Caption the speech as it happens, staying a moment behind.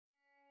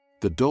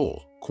The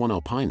dhole, Quan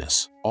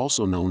alpinus,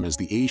 also known as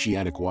the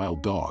Asiatic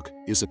wild dog,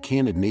 is a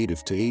canid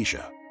native to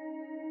Asia.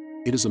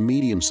 It is a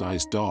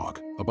medium-sized dog,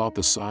 about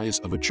the size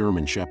of a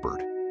German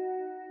shepherd.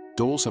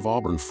 Dholes have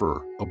auburn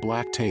fur, a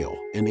black tail,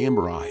 and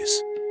amber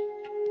eyes.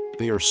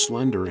 They are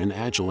slender and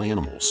agile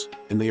animals,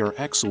 and they are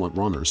excellent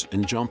runners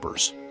and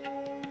jumpers.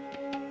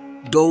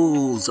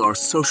 Dholes are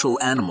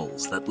social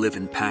animals that live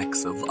in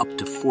packs of up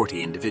to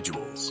 40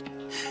 individuals.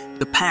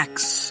 The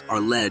packs are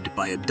led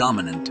by a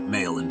dominant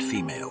male and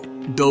female.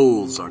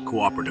 Dholes are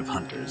cooperative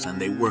hunters,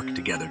 and they work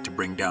together to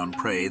bring down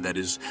prey that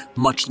is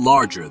much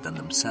larger than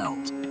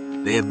themselves.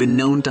 They have been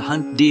known to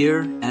hunt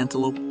deer,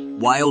 antelope,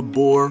 wild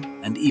boar,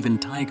 and even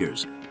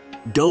tigers.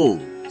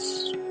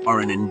 Dholes are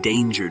an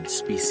endangered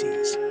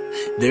species.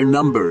 Their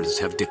numbers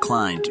have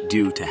declined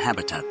due to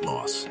habitat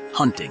loss,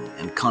 hunting,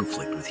 and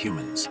conflict with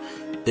humans.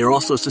 They're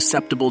also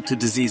susceptible to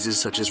diseases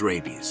such as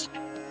rabies.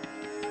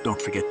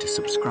 Don't forget to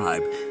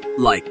subscribe,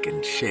 like,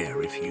 and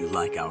share if you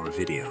like our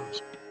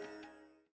videos.